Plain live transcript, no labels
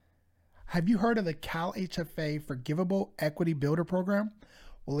Have you heard of the CalHFA Forgivable Equity Builder Program?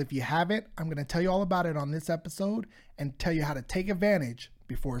 Well, if you haven't, I'm going to tell you all about it on this episode and tell you how to take advantage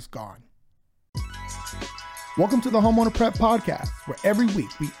before it's gone. Welcome to the Homeowner Prep Podcast, where every week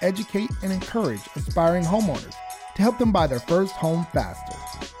we educate and encourage aspiring homeowners to help them buy their first home faster.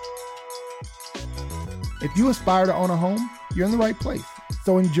 If you aspire to own a home, you're in the right place,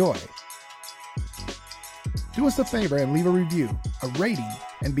 so enjoy. Do us a favor and leave a review, a rating,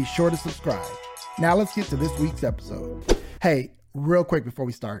 and be sure to subscribe. Now let's get to this week's episode. Hey, real quick before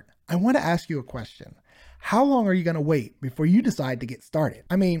we start, I want to ask you a question. How long are you going to wait before you decide to get started?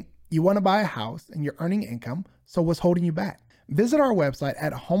 I mean, you want to buy a house and you're earning income, so what's holding you back? Visit our website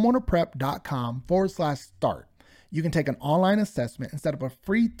at homeownerprep.com/start. You can take an online assessment and set up a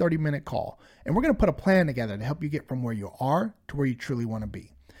free 30-minute call, and we're going to put a plan together to help you get from where you are to where you truly want to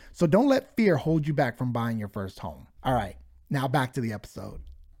be. So don't let fear hold you back from buying your first home. All right, now back to the episode.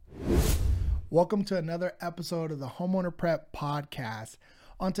 Welcome to another episode of the Homeowner Prep Podcast.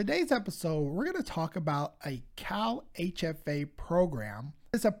 On today's episode, we're going to talk about a CalHFA program.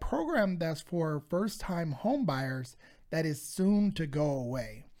 It's a program that's for first-time home buyers that is soon to go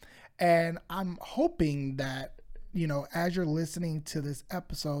away. And I'm hoping that, as you're listening to this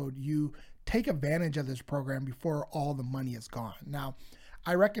episode, you take advantage of this program before all the money is gone. Now,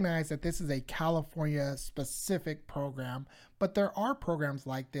 I recognize that this is a California specific program, but there are programs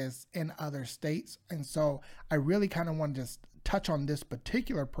like this in other states. And so I really kind of want to just touch on this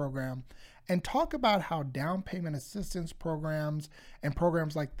particular program and talk about how down payment assistance programs and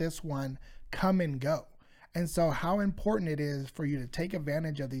programs like this one come and go. And so how important it is for you to take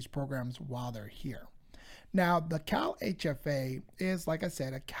advantage of these programs while they're here. Now, the CalHFA is, like I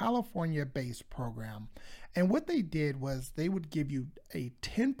said, a California-based program. And what they did was they would give you a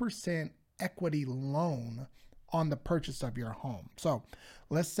 10% equity loan on the purchase of your home. So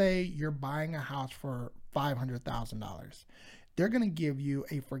let's say you're buying a house for $500,000. They're going to give you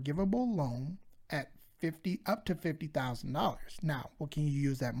a forgivable loan at up to $50,000. Now, what can you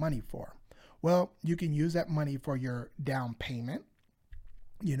use that money for? Well, you can use that money for your down payment.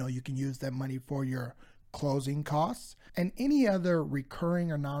 You can use that money for your closing costs and any other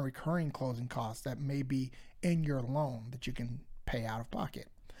recurring or non-recurring closing costs that may be in your loan that you can pay out of pocket.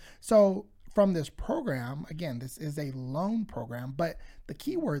 So from this program, again, this is a loan program, but the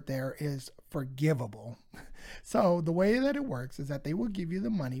key word there is forgivable. So the way that it works is that they will give you the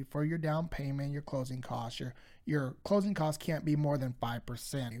money for your down payment, your closing costs. Your closing costs can't be more than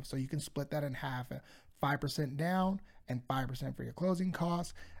 5%. So you can split that in half, 5% down and 5% for your closing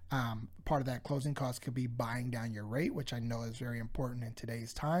costs. Part of that closing cost could be buying down your rate, which I know is very important in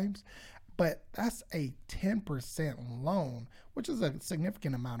today's times. But that's a 10% loan, which is a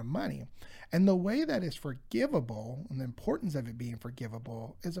significant amount of money. And the way that it's forgivable, and the importance of it being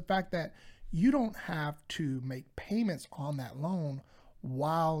forgivable, is the fact that you don't have to make payments on that loan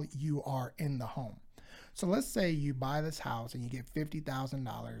while you are in the home. So let's say you buy this house and you get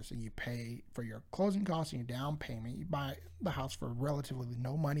 $50,000 and you pay for your closing costs and your down payment. You buy the house for relatively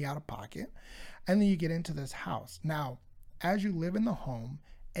no money out of pocket, and then you get into this house. Now, as you live in the home,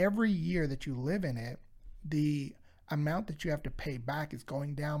 every year that you live in it, the amount that you have to pay back is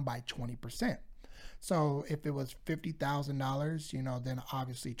going down by 20%. So if it was $50,000, then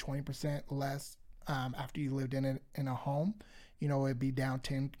obviously 20% less after you lived in a home, it'd be down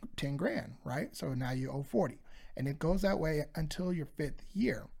 10 grand, right? So now you owe 40. And it goes that way until your fifth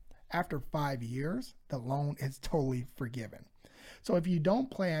year. After 5 years, the loan is totally forgiven. So if you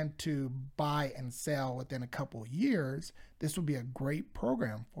don't plan to buy and sell within a couple of years, this would be a great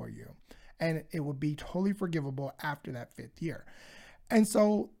program for you. And it would be totally forgivable after that fifth year. And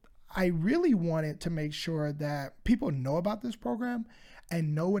so I really wanted to make sure that people know about this program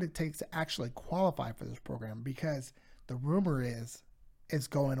and know what it takes to actually qualify for this program, because the rumor is it's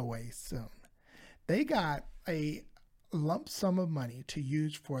going away soon. They got a lump sum of money to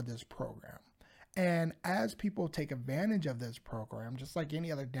use for this program. And as people take advantage of this program, just like any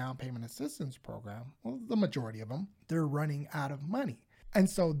other down payment assistance program, well, the majority of them, they're running out of money. And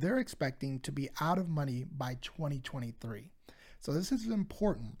so they're expecting to be out of money by 2023. So this is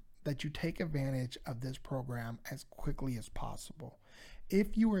important that you take advantage of this program as quickly as possible.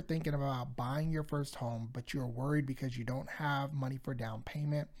 If you were thinking about buying your first home, but you're worried because you don't have money for down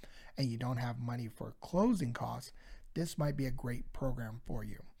payment and you don't have money for closing costs, this might be a great program for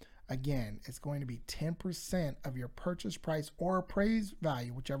you. Again, it's going to be 10% of your purchase price or appraised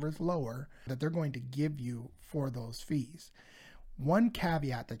value, whichever is lower, that they're going to give you for those fees. One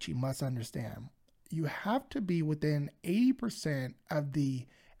caveat that you must understand, you have to be within 80% of the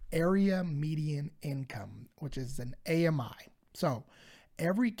area median income, which is an AMI. So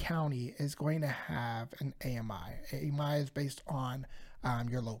every county is going to have an AMI. AMI is based on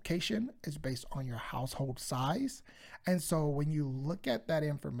your location, is based on your household size. And so when you look at that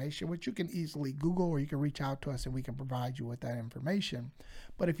information, which you can easily Google, or you can reach out to us and we can provide you with that information.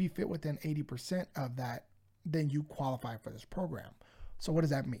 But if you fit within 80% of that, then you qualify for this program. So what does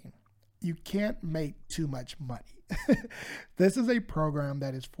that mean? You can't make too much money. This is a program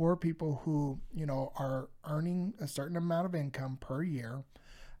that is for people who, are earning a certain amount of income per year.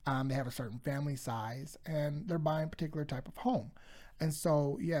 They have a certain family size and they're buying a particular type of home. And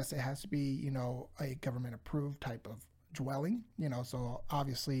so, yes, it has to be, a government approved type of dwelling, so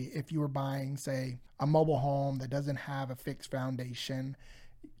obviously if you were buying, say, a mobile home that doesn't have a fixed foundation,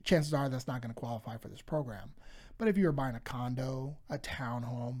 chances are that's not going to qualify for this program. But if you were buying a condo, a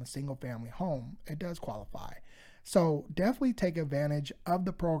townhome, a single family home, it does qualify. So definitely take advantage of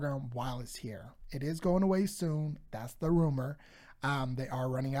the program while it's here. It is going away soon. That's the rumor. They are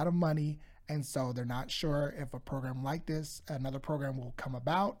running out of money. And so they're not sure if a program like this, another program will come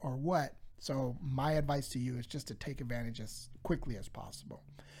about or what. So my advice to you is just to take advantage as quickly as possible.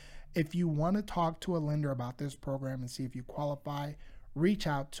 If you want to talk to a lender about this program and see if you qualify, reach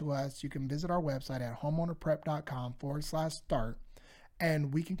out to us. You can visit our website at homeownerprep.com/start,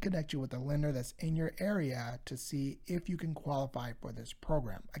 and we can connect you with a lender that's in your area to see if you can qualify for this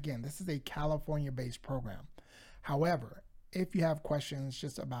program. Again, this is a California-based program. However, if you have questions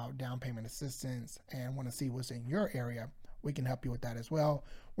just about down payment assistance and want to see what's in your area, we can help you with that as well.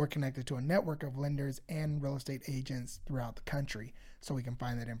 We're connected to a network of lenders and real estate agents throughout the country, so we can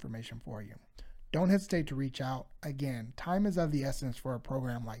find that information for you. Don't hesitate to reach out. Again, time is of the essence for a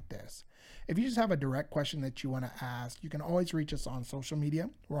program like this. If you just have a direct question that you want to ask, you can always reach us on social media.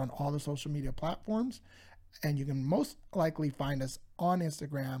 We're on all the social media platforms, and you can most likely find us on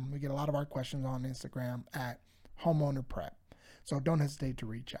Instagram. We get a lot of our questions on Instagram at Homeowner Prep. So don't hesitate to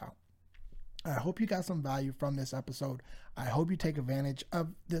reach out. I hope you got some value from this episode. I hope you take advantage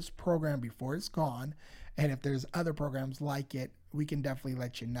of this program before it's gone. And if there's other programs like it, we can definitely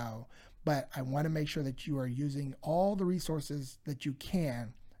let you know. But I want to make sure that you are using all the resources that you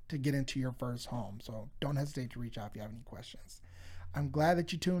can to get into your first home. So don't hesitate to reach out if you have any questions. I'm glad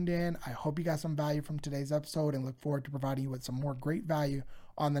that you tuned in. I hope you got some value from today's episode and look forward to providing you with some more great value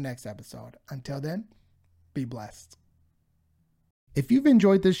on the next episode. Until then, be blessed. If you've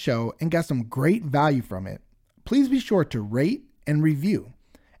enjoyed this show and got some great value from it, please be sure to rate and review.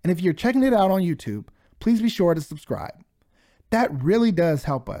 And if you're checking it out on YouTube, please be sure to subscribe. That really does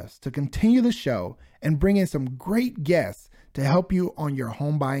help us to continue the show and bring in some great guests to help you on your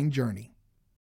home buying journey.